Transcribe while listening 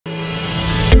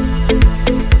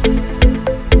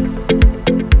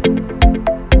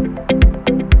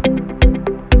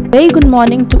Very good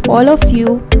morning to all of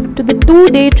you to the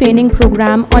 2-day training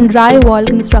program on drywall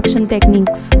construction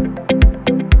techniques.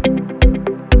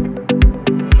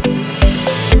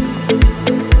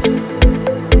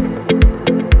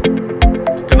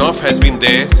 Knauf has been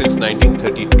there since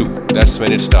 1932. That's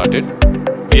when it started.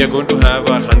 We are going to have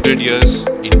our 100 years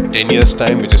in 10 years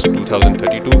time, which is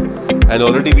 2032. And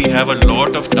already we have a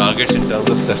lot of targets in terms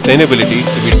of sustainability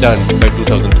to be done by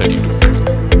 2032.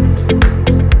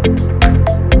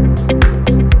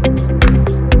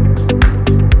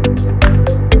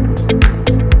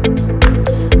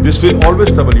 This will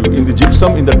always trouble you. In the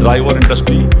gypsum, in the drywall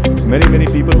industry, many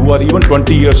people who are even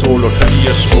 20 years old or 30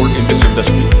 years old in this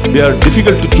industry, they are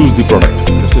difficult to choose the product,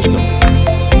 the systems.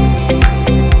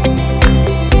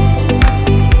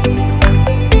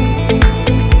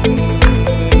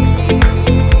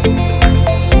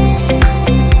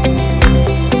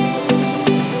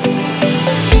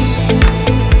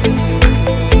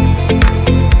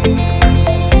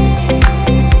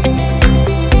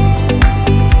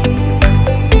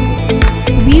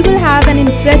 We will have an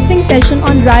interesting session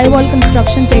on drywall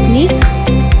construction technique